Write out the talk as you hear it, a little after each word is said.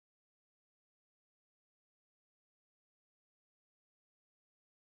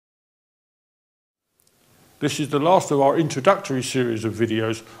This is the last of our introductory series of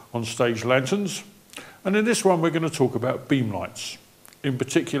videos on stage lanterns, and in this one we're going to talk about beam lights, in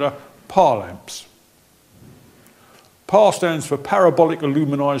particular PAR lamps. PAR stands for Parabolic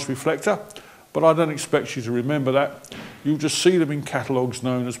Aluminized Reflector, but I don't expect you to remember that. You'll just see them in catalogues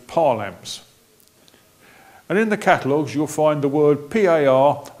known as PAR lamps. And in the catalogues you'll find the word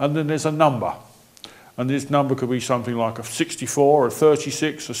PAR and then there's a number. And this number could be something like a 64, a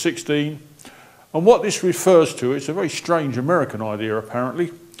 36, a 16. And what this refers to, it's a very strange American idea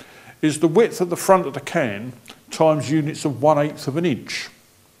apparently, is the width of the front of the can times units of 1/8 of an inch.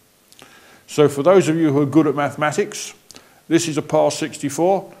 So for those of you who are good at mathematics, this is a PAR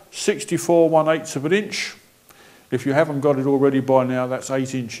 64, 64 1/8 of an inch. If you haven't got it already by now, that's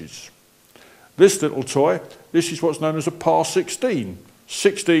 8 inches. This little toy, this is what's known as a PAR 16,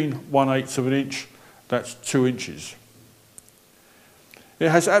 16 1/8 of an inch, that's 2 inches. It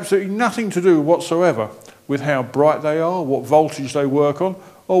has absolutely nothing to do whatsoever with how bright they are, what voltage they work on,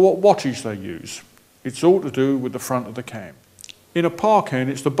 or what wattage they use. It's all to do with the front of the can. In a PAR can,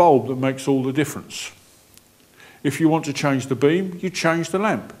 it's the bulb that makes all the difference. If you want to change the beam, you change the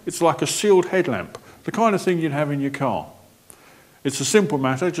lamp. It's like a sealed headlamp, the kind of thing you'd have in your car. It's a simple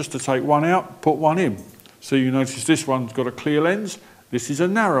matter just to take one out, put one in. So you notice this one's got a clear lens. This is a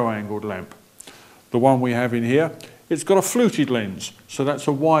narrow-angled lamp. The one we have in here, it's got a fluted lens, so that's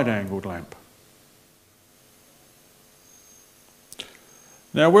a wide-angled lamp.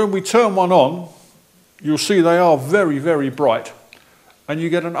 Now when we turn one on, you'll see they are very, very bright, and you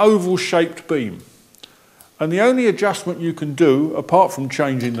get an oval-shaped beam. And the only adjustment you can do, apart from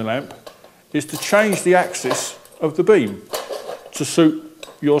changing the lamp, is to change the axis of the beam to suit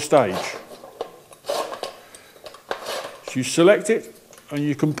your stage. So you select it and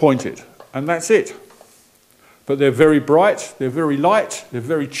you can point it, and that's it. But they're very bright, they're very light, they're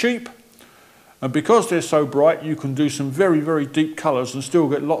very cheap, and because they're so bright you can do some very, very deep colours and still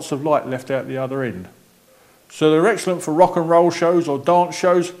get lots of light left out the other end. So they're excellent for rock and roll shows or dance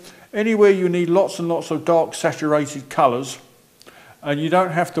shows, anywhere you need lots and lots of dark saturated colours, and you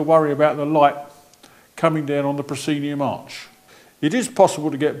don't have to worry about the light coming down on the proscenium arch. It is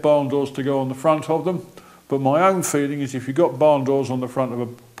possible to get barn doors to go on the front of them, but my own feeling is if you've got barn doors on the front of a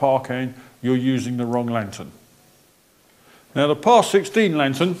PAR can, you're using the wrong lantern. Now the PAR 16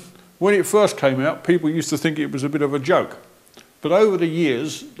 lantern, when it first came out, people used to think it was a bit of a joke, but over the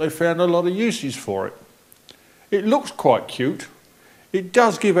years they found a lot of uses for it. It looks quite cute, it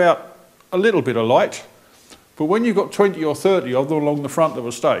does give out a little bit of light, but when you've got 20 or 30 of them along the front of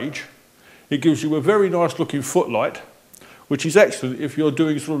a stage, it gives you a very nice looking footlight, which is excellent if you're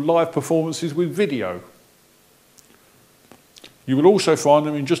doing sort of live performances with video. You will also find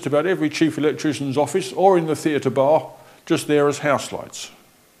them in just about every chief electrician's office or in the theatre bar, just there as house lights.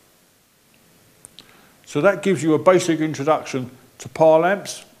 So that gives you a basic introduction to PAR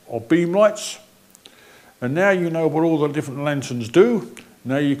lamps or beam lights. And now you know what all the different lanterns do.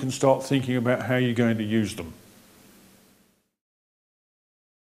 Now you can start thinking about how you're going to use them.